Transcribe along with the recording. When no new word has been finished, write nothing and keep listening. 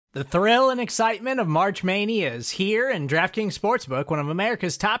The thrill and excitement of March Mania is here, and DraftKings Sportsbook, one of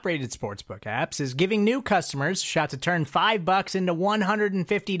America's top-rated sportsbook apps, is giving new customers a shot to turn $5 into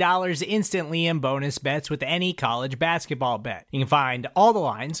 $150 instantly in bonus bets with any college basketball bet. You can find all the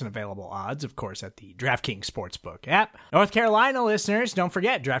lines and available odds, of course, at the DraftKings Sportsbook app. North Carolina listeners, don't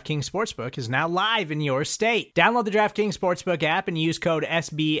forget, DraftKings Sportsbook is now live in your state. Download the DraftKings Sportsbook app and use code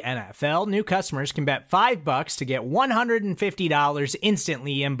SBNFL. New customers can bet $5 to get $150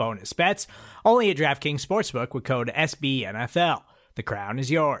 instantly in bonus bets, only at DraftKings Sportsbook with code SBNFL. The crown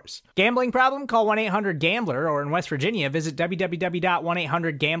is yours. Gambling problem? Call 1-800-GAMBLER, or in West Virginia, visit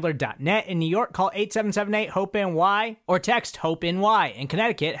www.1800gambler.net. In New York, call 877-8-HOPE-NY or text HOPE-NY. In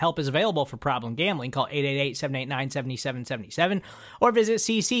Connecticut, help is available for problem gambling. Call 888-789-7777 or visit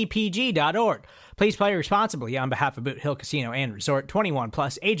ccpg.org. Please play responsibly on behalf of Boot Hill Casino and Resort. 21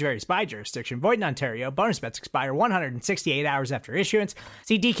 plus, age varies by jurisdiction. Void in Ontario. Bonus bets expire 168 hours after issuance.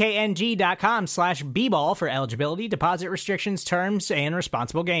 See dkng.com/bball for eligibility, deposit restrictions, terms, and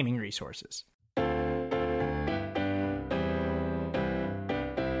responsible gaming resources.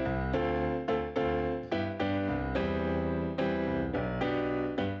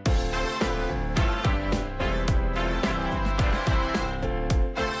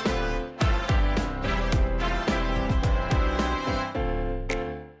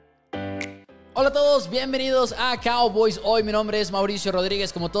 Hola a todos, bienvenidos a Cowboys Hoy. Mi nombre es Mauricio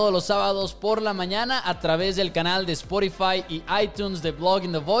Rodríguez, como todos los sábados por la mañana a través del canal de Spotify y iTunes de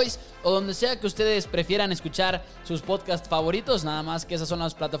Blogging The Voice, o donde sea que ustedes prefieran escuchar sus podcasts favoritos, nada más que esas son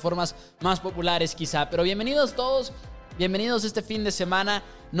las plataformas más populares quizá. Pero bienvenidos todos, bienvenidos este fin de semana.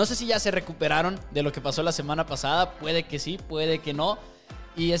 No sé si ya se recuperaron de lo que pasó la semana pasada, puede que sí, puede que no.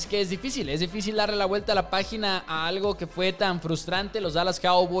 Y es que es difícil darle la vuelta a la página a algo que fue tan frustrante. Los Dallas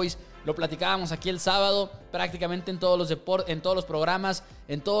Cowboys, lo platicábamos aquí el sábado, prácticamente en todos los en todos los programas,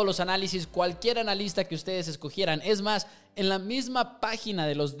 en todos los análisis, cualquier analista que ustedes escogieran. Es más, en la misma página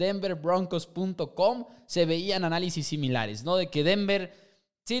de los denverbroncos.com se veían análisis similares, ¿no? De que Denver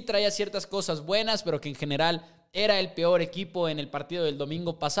sí traía ciertas cosas buenas, pero que en general era el peor equipo en el partido del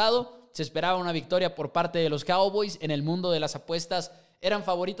domingo pasado. Se esperaba una victoria por parte de los Cowboys. En el mundo de las apuestas eran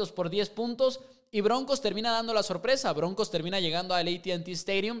favoritos por 10 puntos y Broncos termina dando la sorpresa. Broncos termina llegando al AT&T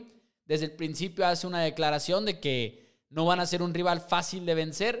Stadium. Desde el principio hace una declaración de que no van a ser un rival fácil de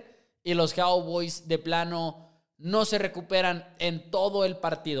vencer y los Cowboys de plano no se recuperan en todo el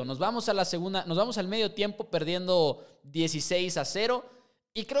partido. Nos vamos a la segunda, nos vamos al medio tiempo perdiendo 16-0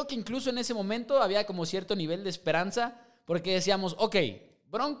 y creo que incluso en ese momento había como cierto nivel de esperanza porque decíamos, ok,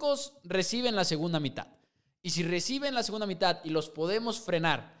 Broncos reciben la segunda mitad. Y si reciben la segunda mitad y los podemos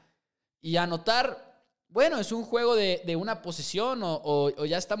frenar y anotar, bueno, es un juego de una posesión o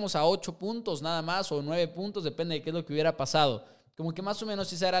ya estamos a 8 puntos nada más o 9 puntos, depende de qué es lo que hubiera pasado. Como que más o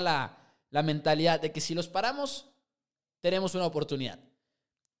menos esa era la mentalidad de que si los paramos, tenemos una oportunidad.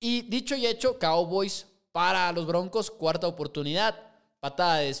 Y dicho y hecho, Cowboys para a los Broncos, cuarta oportunidad,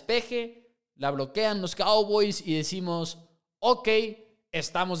 patada de despeje, la bloquean los Cowboys y decimos, ok,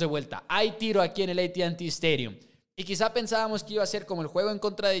 estamos de vuelta. Hay tiro aquí en el AT&T Stadium. Y quizá pensábamos que iba a ser como el juego en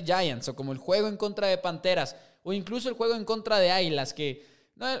contra de Giants o como el juego en contra de Panteras o incluso el juego en contra de Águilas, que,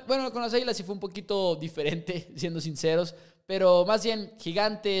 bueno, con las Águilas sí fue un poquito diferente, siendo sinceros, pero más bien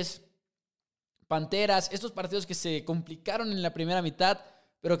Gigantes, Panteras, estos partidos que se complicaron en la primera mitad,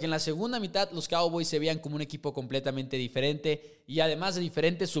 pero que en la segunda mitad los Cowboys se veían como un equipo completamente diferente y además de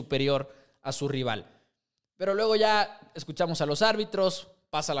diferente, superior a su rival. Pero luego ya escuchamos a los árbitros,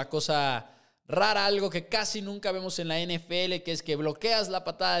 pasa la cosa rara, algo que casi nunca vemos en la NFL, que es que bloqueas la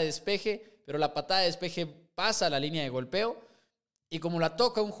patada de despeje, pero la patada de despeje pasa a la línea de golpeo, y como la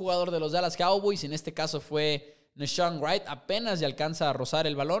toca un jugador de los Dallas Cowboys, en este caso fue Nahshon Wright, apenas le alcanza a rozar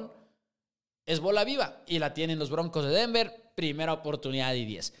el balón, es bola viva, y la tienen los Broncos de Denver, primera oportunidad y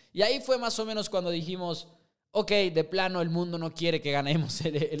 10. Y ahí fue más o menos cuando dijimos, ok, de plano el mundo no quiere que ganemos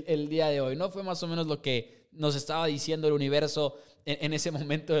el día de hoy, ¿no? Fue más o menos lo que nos estaba diciendo el universo en ese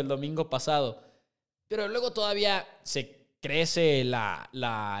momento del domingo pasado. Pero luego todavía se crece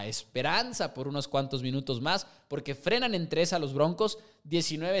la esperanza por unos cuantos minutos más, porque frenan en 3 a los Broncos,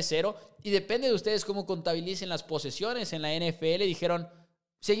 19-0, y depende de ustedes cómo contabilicen las posesiones en la NFL. Dijeron,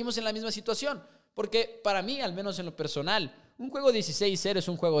 seguimos en la misma situación, porque para mí, al menos en lo personal, un juego 16-0 es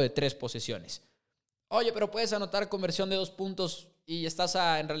un juego de 3 posesiones. Oye, pero puedes anotar conversión de 2 puntos y estás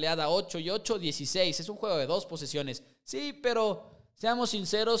en realidad a 8 y 8, 16. Es un juego de 2 posesiones. Sí, pero seamos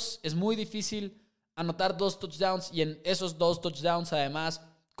sinceros, es muy difícil anotar 2 touchdowns y en esos 2 touchdowns además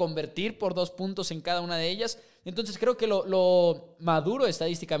convertir por 2 puntos en cada una de ellas. Entonces creo que lo maduro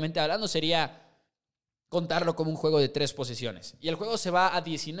estadísticamente hablando sería contarlo como un juego de 3 posesiones. Y el juego se va a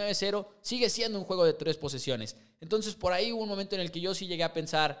 19-0, sigue siendo un juego de 3 posesiones. Entonces por ahí hubo un momento en el que yo sí llegué a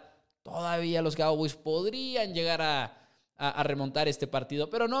pensar, todavía los Cowboys podrían llegar a remontar este partido.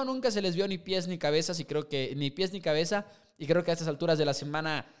 Pero no, nunca se les vio ni pies ni cabeza, y creo que a estas alturas de la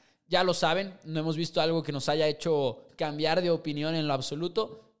semana ya lo saben. No hemos visto algo que nos haya hecho cambiar de opinión en lo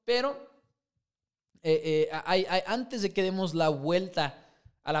absoluto. Pero antes de que demos la vuelta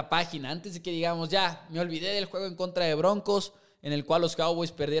a la página, antes de que digamos, ya, me olvidé del juego en contra de Broncos, en el cual los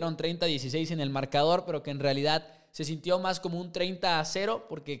Cowboys perdieron 30-16 en el marcador, pero que en realidad se sintió más como un 30-0,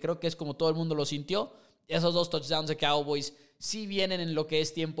 porque creo que es como todo el mundo lo sintió. Esos 2 touchdowns de Cowboys sí vienen en lo que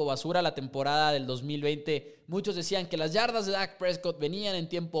es tiempo basura. La temporada del 2020, muchos decían que las yardas de Dak Prescott venían en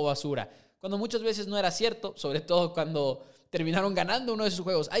tiempo basura, cuando muchas veces no era cierto, sobre todo cuando terminaron ganando uno de sus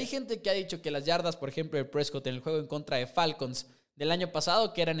juegos. Hay gente que ha dicho que las yardas, por ejemplo, de Prescott en el juego en contra de Falcons del año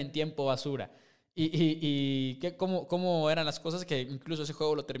pasado, que eran en tiempo basura. Y cómo eran las cosas, que incluso ese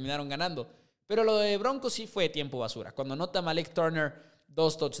juego lo terminaron ganando. Pero lo de Broncos sí fue tiempo basura. Cuando anota Malik Turner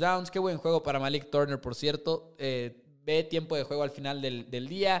 2 touchdowns, qué buen juego para Malik Turner, por cierto. Ve tiempo de juego al final del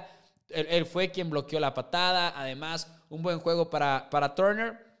día. Él fue quien bloqueó la patada. Además, un buen juego para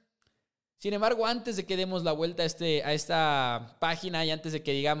Turner. Sin embargo, antes de que demos la vuelta a esta página y antes de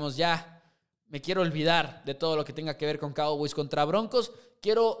que digamos ya, me quiero olvidar de todo lo que tenga que ver con Cowboys contra Broncos,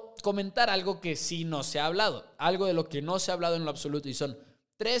 quiero comentar algo que sí no se ha hablado, algo de lo que no se ha hablado en lo absoluto, y son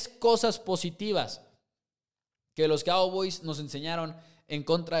 3 cosas positivas que los Cowboys nos enseñaron en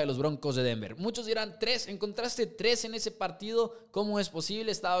contra de los Broncos de Denver. Muchos dirán, 3, ¿encontraste 3 en ese partido? ¿Cómo es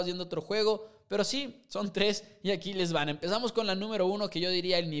posible? Estabas viendo otro juego. Pero sí, son 3 y aquí les van. Empezamos con la número 1, que yo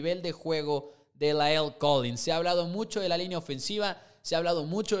diría el nivel de juego de La'el Collins. Se ha hablado mucho de la línea ofensiva, se ha hablado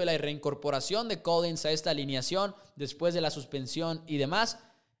mucho de la reincorporación de Collins a esta alineación después de la suspensión y demás.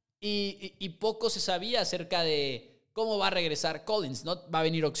 Y poco se sabía acerca de cómo va a regresar Collins, ¿no? Va a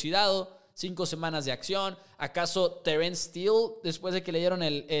venir oxidado, 5 semanas de acción. ¿Acaso Terence Steele, después de que le dieron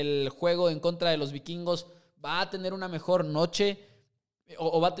el juego en contra de los vikingos, va a tener una mejor noche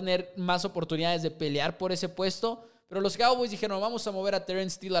o va a tener más oportunidades de pelear por ese puesto? Pero los Cowboys dijeron, vamos a mover a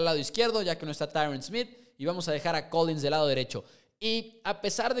Terence Steele al lado izquierdo, ya que no está Tyron Smith, y vamos a dejar a Collins del lado derecho. Y a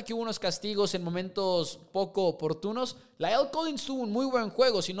pesar de que hubo unos castigos en momentos poco oportunos, La'el Collins tuvo un muy buen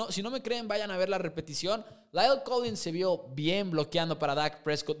juego. Si no me creen, vayan a ver la repetición. La'el Collins se vio bien bloqueando para Dak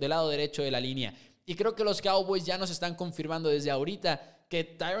Prescott del lado derecho de la línea. Y creo que los Cowboys ya nos están confirmando desde ahorita que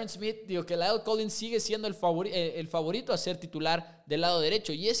Tyron Smith, que La'el Collins sigue siendo el favorito a ser titular del lado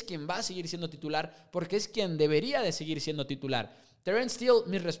derecho. Y es quien va a seguir siendo titular, porque es quien debería de seguir siendo titular. Terence Steele,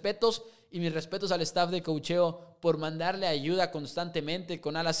 mis respetos, y mis respetos al staff de coacheo por mandarle ayuda constantemente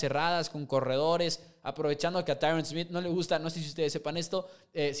con alas cerradas, con corredores, aprovechando que a Tyron Smith no le gusta. No sé si ustedes sepan esto,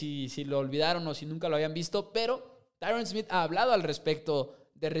 si lo olvidaron o si nunca lo habían visto, pero Tyron Smith ha hablado al respecto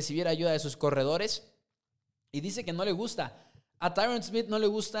de recibir ayuda de sus corredores y dice que no le gusta. A Tyron Smith no le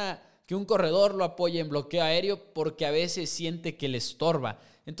gusta que un corredor lo apoye en bloqueo aéreo porque a veces siente que le estorba.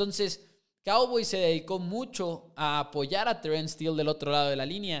 Entonces, Cowboys se dedicó mucho a apoyar a Terence Steele del otro lado de la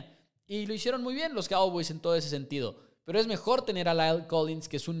línea y lo hicieron muy bien los Cowboys en todo ese sentido. Pero es mejor tener a La'el Collins,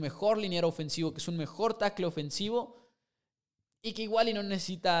 que es un mejor liniero ofensivo, que es un mejor tackle ofensivo y que igual y no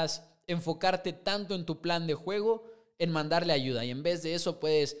necesitas enfocarte tanto en tu plan de juego en mandarle ayuda. Y en vez de eso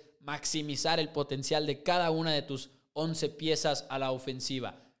puedes maximizar el potencial de cada una de tus 11 piezas a la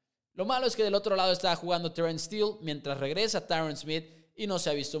ofensiva. Lo malo es que del otro lado estaba jugando Terence Steele mientras regresa Tyron Smith y no se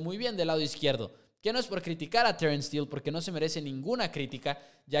ha visto muy bien del lado izquierdo. Que no es por criticar a Terence Steele, porque no se merece ninguna crítica,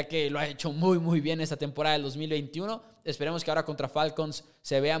 ya que lo ha hecho muy muy bien esta temporada del 2021. Esperemos que ahora contra Falcons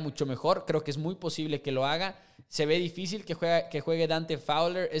se vea mucho mejor. Creo que es muy posible que lo haga. Se ve difícil que juegue Dante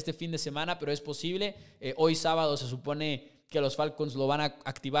Fowler este fin de semana, pero es posible. Hoy sábado se supone que los Falcons lo van a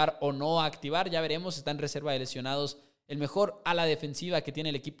activar o no activar. Ya veremos, está en reserva de lesionados el mejor ala defensiva que tiene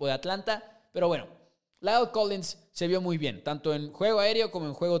el equipo de Atlanta. Pero bueno, La'el Collins se vio muy bien, tanto en juego aéreo como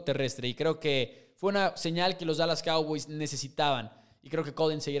en juego terrestre. Y creo que fue una señal que los Dallas Cowboys necesitaban. Y creo que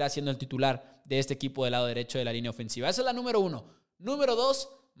Collins seguirá siendo el titular de este equipo del lado derecho de la línea ofensiva. Esa es la número 1. Número 2,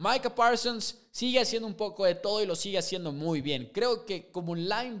 Micah Parsons sigue haciendo un poco de todo y lo sigue haciendo muy bien. Creo que como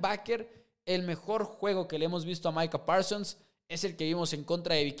linebacker, el mejor juego que le hemos visto a Micah Parsons es el que vimos en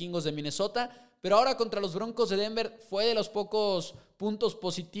contra de Vikingos de Minnesota. Pero ahora contra los Broncos de Denver fue de los pocos puntos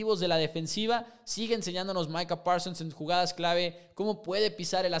positivos de la defensiva. Sigue enseñándonos Micah Parsons en jugadas clave cómo puede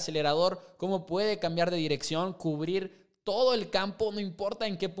pisar el acelerador, cómo puede cambiar de dirección, cubrir todo el campo, no importa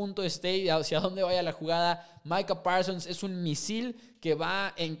en qué punto esté y hacia dónde vaya la jugada. Micah Parsons es un misil que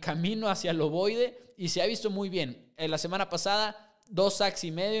va en camino hacia el ovoide y se ha visto muy bien. En la semana pasada, 2 sacks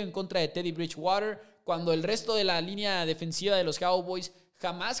y medio en contra de Teddy Bridgewater, cuando el resto de la línea defensiva de los Cowboys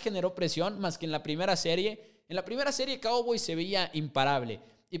jamás generó presión más que en la primera serie. En la primera serie Cowboys se veía imparable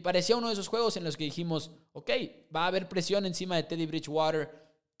y parecía uno de esos juegos en los que dijimos, ok, va a haber presión encima de Teddy Bridgewater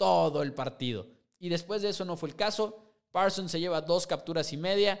todo el partido. Y después de eso no fue el caso. Parsons se lleva 2 capturas y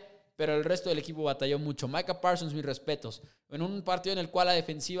media, pero el resto del equipo batalló mucho. Micah Parsons, mis respetos. En un partido en el cual la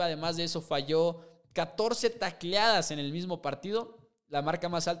defensiva, además de eso, falló 14 tacleadas en el mismo partido, la marca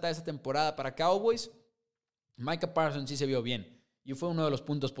más alta de esta temporada para Cowboys. Micah Parsons sí se vio bien y fue uno de los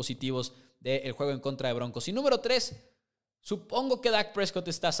puntos positivos del juego en contra de Broncos. Y número 3, supongo que Dak Prescott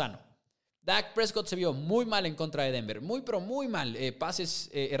está sano. Dak Prescott se vio muy mal en contra de Denver, muy pero muy mal. Pases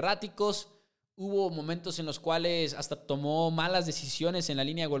erráticos, hubo momentos en los cuales hasta tomó malas decisiones en la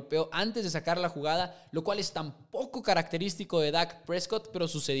línea de golpeo antes de sacar la jugada, lo cual es tan poco característico de Dak Prescott, pero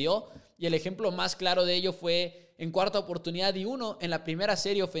sucedió. Y el ejemplo más claro de ello fue en cuarta oportunidad y 1 en la primera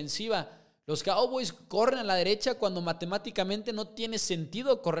serie ofensiva. Los Cowboys corren a la derecha cuando matemáticamente no tiene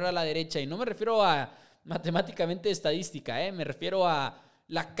sentido correr a la derecha. Y no me refiero a matemáticamente estadística, me refiero a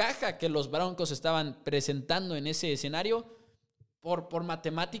la caja que los Broncos estaban presentando en ese escenario. Por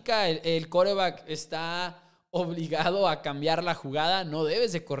matemática, el quarterback está obligado a cambiar la jugada. No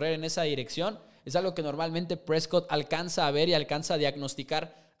debes de correr en esa dirección. Es algo que normalmente Prescott alcanza a ver y alcanza a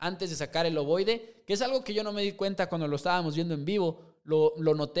diagnosticar antes de sacar el ovoide, que es algo que yo no me di cuenta cuando lo estábamos viendo en vivo.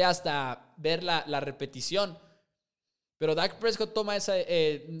 Lo noté hasta ver la repetición. Pero Dak Prescott toma esa...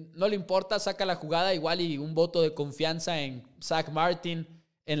 no le importa, saca la jugada igual y un voto de confianza en Zach Martin,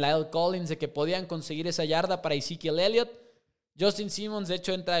 en La'el Collins, de que podían conseguir esa yarda para Ezekiel Elliott. Justin Simmons, de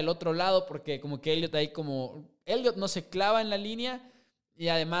hecho, entra del otro lado porque como que Elliott no se clava en la línea y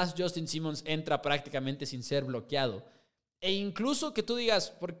además Justin Simmons entra prácticamente sin ser bloqueado. E incluso que tú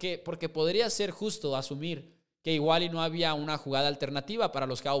digas, porque podría ser justo asumir que igual y no había una jugada alternativa para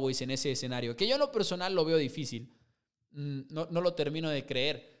los Cowboys en ese escenario, que yo en lo personal lo veo difícil, no lo termino de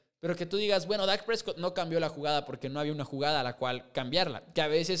creer, pero que tú digas, bueno, Dak Prescott no cambió la jugada porque no había una jugada a la cual cambiarla, que a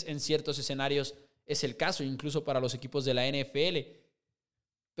veces en ciertos escenarios es el caso, incluso para los equipos de la NFL,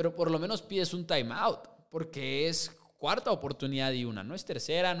 pero por lo menos pides un timeout, porque es cuarta oportunidad y 1, no es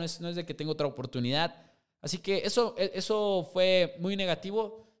tercera, no es de que tenga otra oportunidad. Así que eso fue muy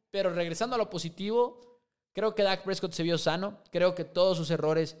negativo, pero regresando a lo positivo, creo que Dak Prescott se vio sano, creo que todos sus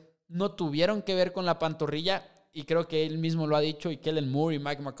errores no tuvieron que ver con la pantorrilla, y creo que él mismo lo ha dicho, y Kellen Moore y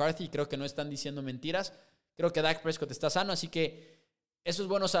Mike McCarthy, creo que no están diciendo mentiras. Creo que Dak Prescott está sano, así que eso es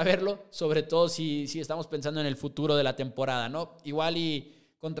bueno saberlo, sobre todo si estamos pensando en el futuro de la temporada, ¿no? Igual y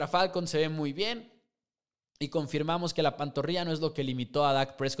contra Falcons se ve muy bien, y confirmamos que la pantorrilla no es lo que limitó a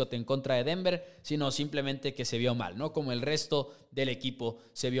Dak Prescott en contra de Denver, sino simplemente que se vio mal, ¿no? Como el resto del equipo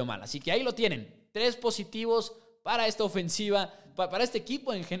se vio mal. Así que ahí lo tienen, 3 positivos para esta ofensiva, para este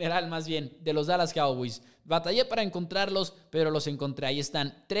equipo en general más bien, de los Dallas Cowboys. Batallé para encontrarlos, pero los encontré. Ahí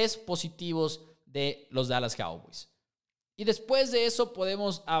están 3 positivos de los Dallas Cowboys. Y después de eso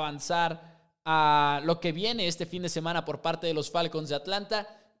podemos avanzar a lo que viene este fin de semana por parte de los Falcons de Atlanta.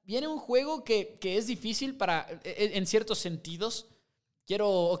 Viene un juego que es difícil en ciertos sentidos.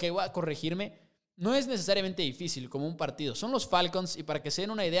 Voy a corregirme. No es necesariamente difícil como un partido. Son los Falcons, y para que se den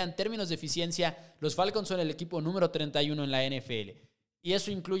una idea en términos de eficiencia, los Falcons son el equipo número 31 en la NFL. Y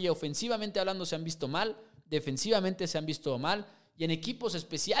eso incluye ofensivamente hablando se han visto mal, defensivamente se han visto mal, y en equipos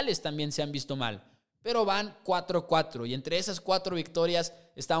especiales también se han visto mal. Pero van 4-4, y entre esas 4 victorias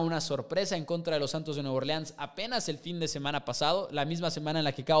está una sorpresa en contra de los Santos de Nueva Orleans apenas el fin de semana pasado, la misma semana en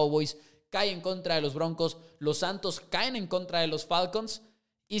la que Cowboys cae en contra de los Broncos, los Santos caen en contra de los Falcons.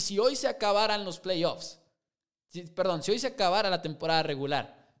 Y si hoy se acabaran los playoffs, si hoy se acabara la temporada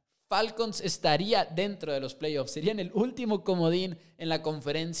regular, Falcons estaría dentro de los playoffs, serían el último comodín en la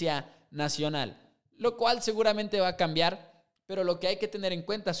conferencia nacional, lo cual seguramente va a cambiar, pero lo que hay que tener en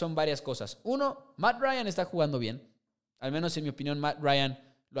cuenta son varias cosas. 1, Matt Ryan está jugando bien, al menos en mi opinión Matt Ryan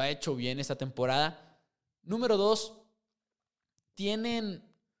lo ha hecho bien esta temporada. Número 2, tienen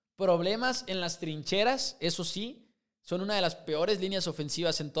problemas en las trincheras, eso sí. Son una de las peores líneas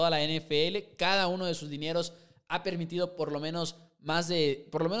ofensivas en toda la NFL. Cada uno de sus linieros ha permitido por lo menos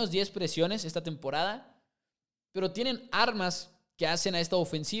 10 presiones esta temporada. Pero tienen armas que hacen a esta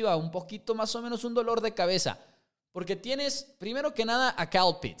ofensiva un poquito más o menos un dolor de cabeza. Porque tienes, primero que nada, a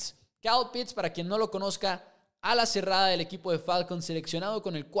Kyle Pitts. Kyle Pitts, para quien no lo conozca, ala cerrada del equipo de Falcons, seleccionado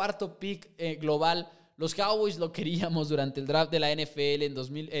con el 4º pick global. Los Cowboys lo queríamos durante el draft de la NFL en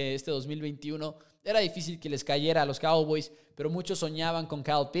 2021. Era difícil que les cayera a los Cowboys, pero muchos soñaban con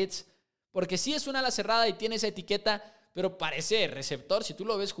Kyle Pitts, porque sí es una ala cerrada y tiene esa etiqueta, pero parece receptor. Si tú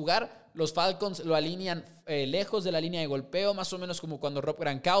lo ves jugar, los Falcons lo alinean lejos de la línea de golpeo, más o menos como cuando Rob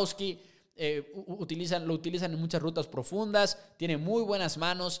Gronkowski lo utilizan en muchas rutas profundas, tiene muy buenas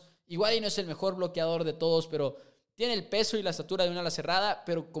manos. Igual y no es el mejor bloqueador de todos, pero tiene el peso y la estatura de una ala cerrada,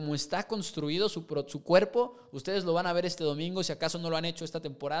 pero como está construido su cuerpo, ustedes lo van a ver este domingo, si acaso no lo han hecho esta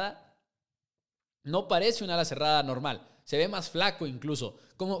temporada, no parece una ala cerrada normal. Se ve más flaco incluso.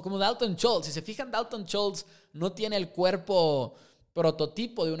 Como Dalton Schultz. Si se fijan, Dalton Schultz no tiene el cuerpo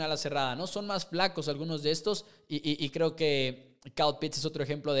prototipo de una ala cerrada, ¿no? Son más flacos algunos de estos y creo que Kyle Pitts es otro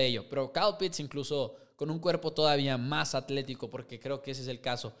ejemplo de ello. Pero Kyle Pitts incluso con un cuerpo todavía más atlético, porque creo que ese es el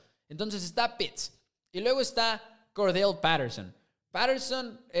caso. Entonces está Pitts. Y luego está Cordarelle Patterson.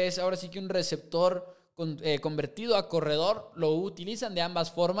 Patterson es ahora sí que un receptor convertido a corredor. Lo utilizan de ambas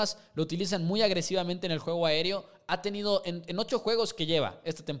formas. Lo utilizan muy agresivamente en el juego aéreo. Ha tenido en 8 juegos que lleva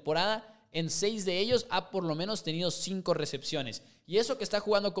esta temporada, en 6 de ellos ha por lo menos tenido 5 recepciones. Y eso que está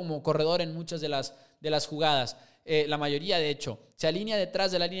jugando como corredor en muchas de las jugadas. La mayoría, de hecho, se alinea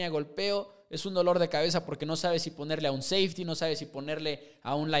detrás de la línea de golpeo. Es un dolor de cabeza porque no sabe si ponerle a un safety, no sabe si ponerle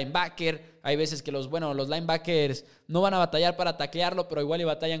a un linebacker. Hay veces que los linebackers no van a batallar para taclearlo, pero igual y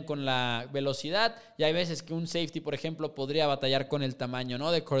batallan con la velocidad. Y hay veces que un safety, por ejemplo, podría batallar con el tamaño,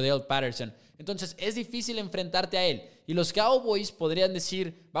 ¿no?, de Cordarelle Patterson. Entonces es difícil enfrentarte a él. Y los Cowboys podrían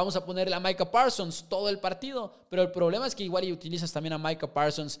decir, vamos a ponerle a Micah Parsons todo el partido. Pero el problema es que igual y utilizas también a Micah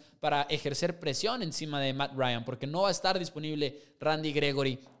Parsons para ejercer presión encima de Matt Ryan, porque no va a estar disponible Randy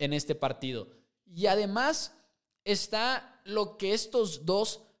Gregory en este partido. Y además está lo que estos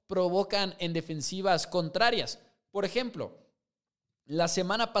dos provocan en defensivas contrarias. Por ejemplo, la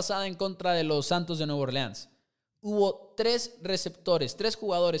semana pasada en contra de los Santos de Nueva Orleans, hubo 3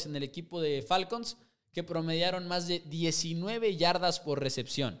 jugadores en el equipo de Falcons que promediaron más de 19 yardas por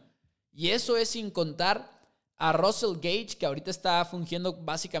recepción. Y eso es sin contar a Russell Gage, que ahorita está fungiendo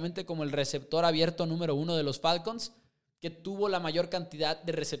básicamente como el receptor abierto número 1 de los Falcons, que tuvo la mayor cantidad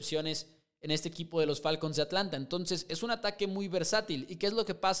de recepciones en este equipo de los Falcons de Atlanta. Entonces es un ataque muy versátil. ¿Y qué es lo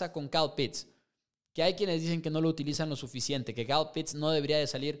que pasa con Kyle Pitts? Que hay quienes dicen que no lo utilizan lo suficiente, que Kyle Pitts no debería de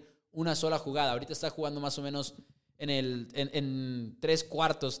salir una sola jugada. Ahorita está jugando más o menos en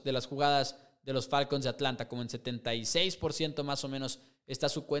 3/4 de las jugadas de los Falcons de Atlanta, como en 76% más o menos está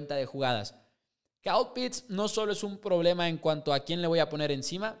su cuenta de jugadas. Kyle Pitts no solo es un problema en cuanto a quién le voy a poner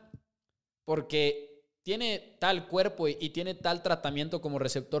encima, porque tiene tal cuerpo y tiene tal tratamiento como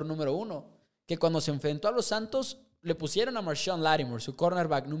receptor número 1, que cuando se enfrentó a los Santos le pusieron a Marshawn Lattimore, su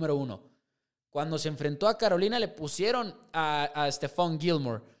cornerback número 1. Cuando se enfrentó a Carolina le pusieron a Stephon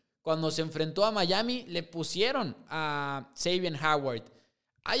Gilmore. Cuando se enfrentó a Miami le pusieron a Xavier Howard.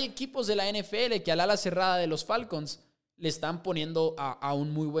 Hay equipos de la NFL que al ala cerrada de los Falcons le están poniendo a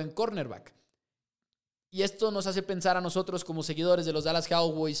un muy buen cornerback. Y esto nos hace pensar a nosotros como seguidores de los Dallas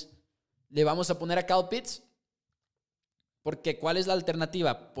Cowboys, ¿le vamos a poner a Kyle Pitts? Porque ¿cuál es la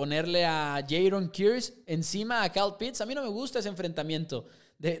alternativa? ¿Ponerle a Jaron Kears encima a Kyle Pitts? A mí no me gusta ese enfrentamiento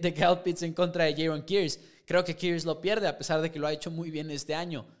de Kyle Pitts en contra de Jaron Kears. Creo que Kears lo pierde a pesar de que lo ha hecho muy bien este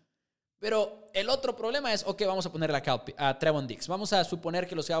año. Pero el otro problema es, ok, vamos a ponerle a Trevon Diggs. Vamos a suponer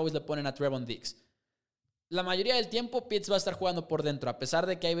que los Cowboys le ponen a Trevon Diggs. La mayoría del tiempo Pitts va a estar jugando por dentro. A pesar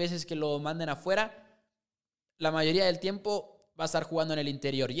de que hay veces que lo manden afuera, la mayoría del tiempo va a estar jugando en el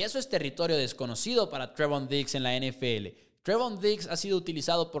interior. Y eso es territorio desconocido para Trevon Diggs en la NFL. Trevon Diggs ha sido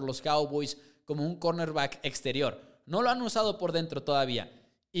utilizado por los Cowboys como un cornerback exterior. No lo han usado por dentro todavía.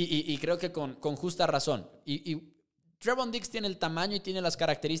 Y creo que con justa razón. Y Trevon Diggs tiene el tamaño y tiene las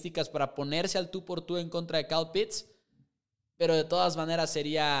características para ponerse al tú por tú en contra de Kyle Pitts. Pero de todas maneras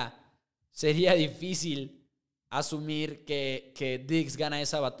sería difícil asumir que Diggs gana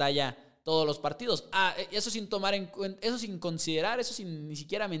esa batalla todos los partidos. Eso sin tomar en cuenta, eso sin considerar, eso sin ni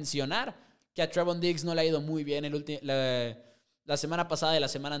siquiera mencionar que a Trevon Diggs no le ha ido muy bien la semana pasada y la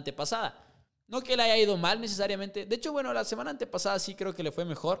semana antepasada. No que le haya ido mal necesariamente. De hecho, bueno, la semana antepasada sí creo que le fue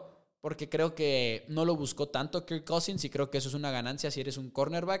mejor, porque creo que no lo buscó tanto Kirk Cousins y creo que eso es una ganancia si eres un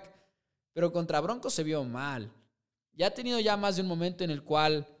cornerback. Pero contra Broncos se vio mal. Ya ha tenido ya más de un momento en el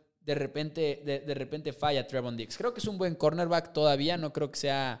cual de repente falla Trevon Diggs. Creo que es un buen cornerback todavía, no creo que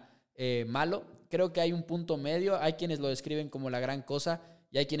sea malo. Creo que hay un punto medio. Hay quienes lo describen como la gran cosa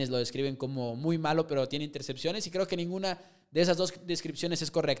y hay quienes lo describen como muy malo, pero tiene intercepciones, y creo que ninguna de esas dos descripciones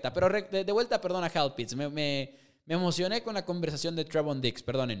es correcta. Pero de vuelta, perdón a Kyle Pitts. Me emocioné con la conversación de Trevon Diggs,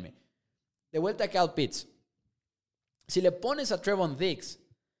 perdónenme. De vuelta a Kyle Pitts. Si le pones a Trevon Diggs,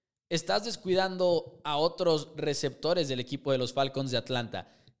 estás descuidando a otros receptores del equipo de los Falcons de Atlanta.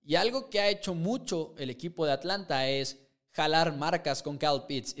 Y algo que ha hecho mucho el equipo de Atlanta es jalar marcas con Kyle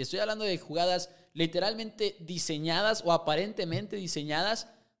Pitts. Estoy hablando de jugadas literalmente diseñadas o aparentemente diseñadas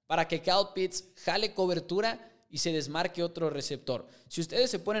para que Kyle Pitts jale cobertura y se desmarque otro receptor. Si ustedes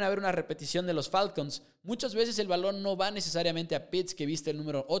se ponen a ver una repetición de los Falcons, muchas veces el balón no va necesariamente a Pitts, que viste el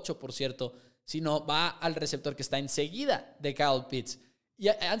número 8, por cierto, sino va al receptor que está enseguida de Kyle Pitts. Y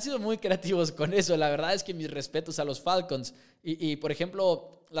han sido muy creativos con eso. La verdad es que mis respetos a los Falcons. Y por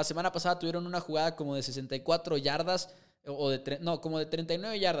ejemplo, la semana pasada tuvieron una jugada como de 64 yardas, como de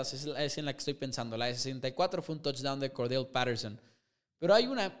 39 yardas, es en la que estoy pensando. La de 64 fue un touchdown de Cordarelle Patterson. Pero hay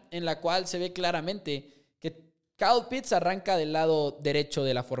una en la cual se ve claramente que Kyle Pitts arranca del lado derecho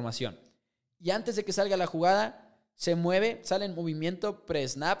de la formación. Y antes de que salga la jugada, se mueve, sale en movimiento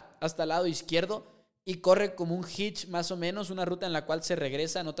pre-snap hasta el lado izquierdo y corre como un hitch más o menos, una ruta en la cual se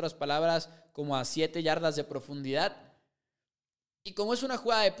regresa, en otras palabras, como a 7 yardas de profundidad. Y como es una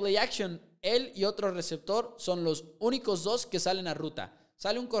jugada de play action, él y otro receptor son los únicos dos que salen a ruta.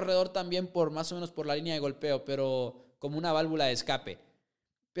 Sale un corredor también por más o menos por la línea de golpeo, pero como una válvula de escape.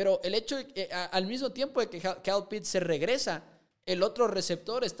 Pero el hecho de que al mismo tiempo de que Kyle Pitts se regresa, el otro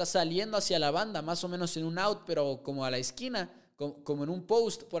receptor está saliendo hacia la banda, más o menos en un out, pero como a la esquina, como en un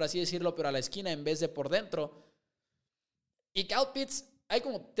post, por así decirlo, pero a la esquina en vez de por dentro. Y Kyle Pitts, hay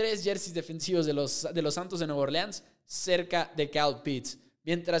como 3 jerseys defensivos de los Santos de Nueva Orleans cerca de Kyle Pitts,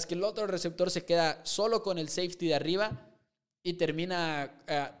 mientras que el otro receptor se queda solo con el safety de arriba y termina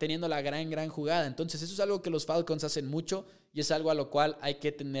teniendo la gran jugada. Entonces eso es algo que los Falcons hacen mucho y es algo a lo cual hay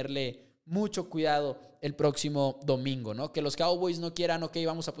que tenerle mucho cuidado el próximo domingo, ¿no? Que los Cowboys no quieran, ok,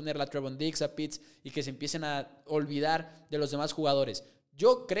 vamos a ponerle a Trevon Diggs, a Pitts, y que se empiecen a olvidar de los demás jugadores.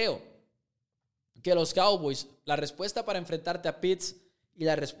 Yo creo que los Cowboys, la respuesta para enfrentarte a Pitts y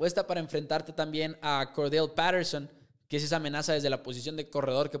la respuesta para enfrentarte también a Cordarelle Patterson, que es esa amenaza desde la posición de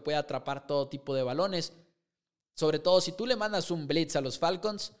corredor que puede atrapar todo tipo de balones, sobre todo si tú le mandas un blitz a los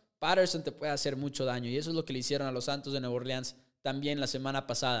Falcons, Patterson te puede hacer mucho daño, y eso es lo que le hicieron a los Santos de Nueva Orleans también la semana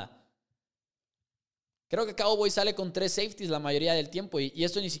pasada. Creo que Cowboys sale con 3 safeties la mayoría del tiempo y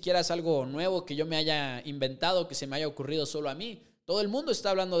esto ni siquiera es algo nuevo que yo me haya inventado, que se me haya ocurrido solo a mí. Todo el mundo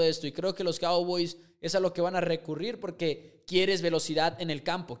está hablando de esto y creo que los Cowboys es a lo que van a recurrir porque quieres velocidad en el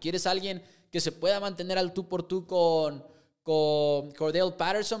campo. Quieres alguien que se pueda mantener al tú por tú con Cordarelle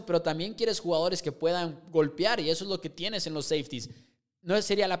Patterson, pero también quieres jugadores que puedan golpear y eso es lo que tienes en los safeties. No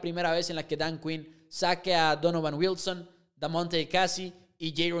sería la primera vez en la que Dan Quinn saque a Donovan Wilson, Damontae Cassie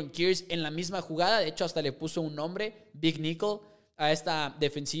y Jaron Kears en la misma jugada. De hecho, hasta le puso un nombre, Big Nickel, a esta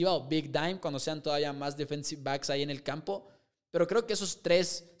defensiva, o Big Dime, cuando sean todavía más defensive backs ahí en el campo. Pero creo que esos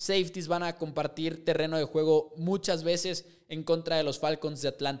 3 safeties van a compartir terreno de juego muchas veces en contra de los Falcons de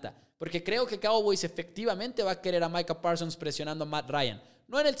Atlanta. Porque creo que Cowboys efectivamente va a querer a Micah Parsons presionando a Matt Ryan.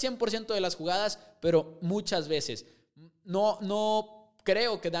 No en el 100% de las jugadas, pero muchas veces. No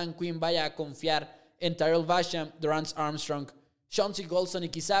creo que Dan Quinn vaya a confiar en Tyrell Basham, Durance Armstrong, Chauncey Golston y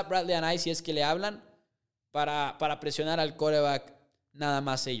quizá Bradley Anae, si es que le hablan, para presionar al quarterback nada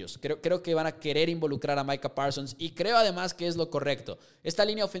más ellos. Creo que van a querer involucrar a Micah Parsons y creo además que es lo correcto. Esta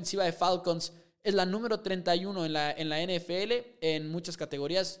línea ofensiva de Falcons es la número 31 en la NFL en muchas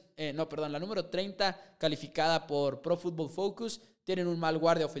categorías. La número 30 calificada por Pro Football Focus. Tienen un mal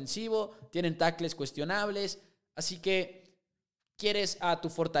guardia ofensivo, tienen tackles cuestionables, así que quieres a tu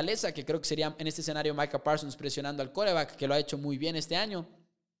fortaleza, que creo que sería en este escenario Micah Parsons presionando al quarterback, que lo ha hecho muy bien este año.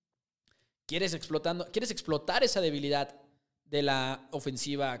 Quieres explotar esa debilidad de la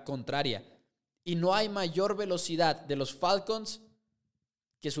ofensiva contraria. Y no hay mayor velocidad de los Falcons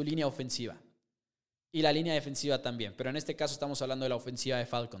que su línea ofensiva. Y la línea defensiva también. Pero en este caso estamos hablando de la ofensiva de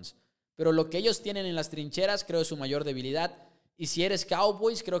Falcons. Pero lo que ellos tienen en las trincheras creo es su mayor debilidad. Y si eres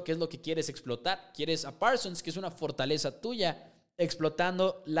Cowboys, creo que es lo que quieres explotar. Quieres a Parsons, que es una fortaleza tuya,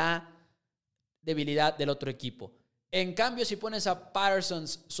 explotando la debilidad del otro equipo. En cambio, si pones a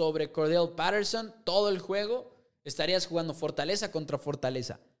Parsons sobre Cordarelle Patterson todo el juego, estarías jugando fortaleza contra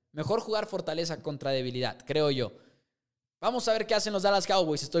fortaleza. Mejor jugar fortaleza contra debilidad, creo yo. Vamos a ver qué hacen los Dallas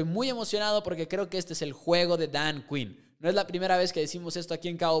Cowboys. Estoy muy emocionado porque creo que este es el juego de Dan Quinn. No es la primera vez que decimos esto aquí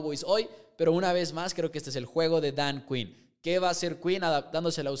en Cowboys Hoy, pero una vez más creo que este es el juego de Dan Quinn. ¿Qué va a hacer Quinn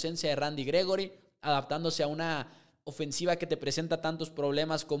adaptándose a la ausencia de Randy Gregory? Adaptándose a una ofensiva que te presenta tantos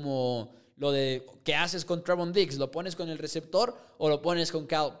problemas como lo de ¿qué haces con Trevon Diggs? ¿Lo pones con el receptor o lo pones con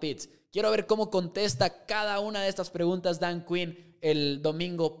Kyle Pitts? Quiero ver cómo contesta cada una de estas preguntas Dan Quinn el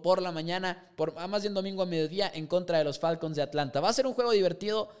domingo por la mañana, más bien domingo a mediodía, en contra de los Falcons de Atlanta. Va a ser un juego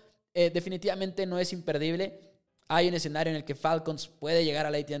divertido, definitivamente no es imperdible. Hay un escenario en el que Falcons puede llegar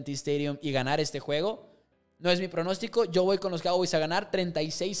al AT&T Stadium y ganar este juego. No es mi pronóstico, yo voy con los Cowboys a ganar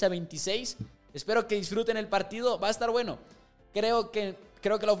 36-26. Espero que disfruten el partido, va a estar bueno. Creo que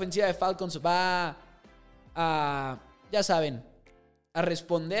la ofensiva de Falcons va a, ya saben, a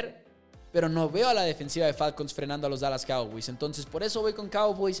responder pero no veo a la defensiva de Falcons frenando a los Dallas Cowboys. Entonces, por eso voy con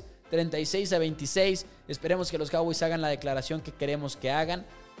Cowboys 36-26. Esperemos que los Cowboys hagan la declaración que queremos que hagan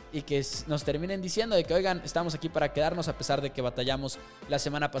y que nos terminen diciendo de que, oigan, estamos aquí para quedarnos a pesar de que batallamos la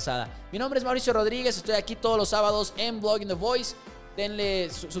semana pasada. Mi nombre es Mauricio Rodríguez, estoy aquí todos los sábados en Blogging the Voice.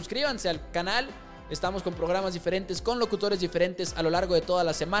 Suscríbanse al canal. Estamos con programas diferentes, con locutores diferentes a lo largo de toda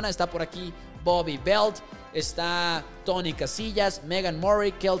la semana. Está por aquí Bobby Belt, está Tony Casillas, Megan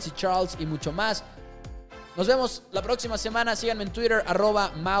Murray, Kelsey Charles y mucho más. Nos vemos la próxima semana. Síganme en Twitter,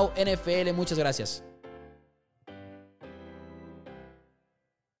 @MauNFL. Muchas gracias.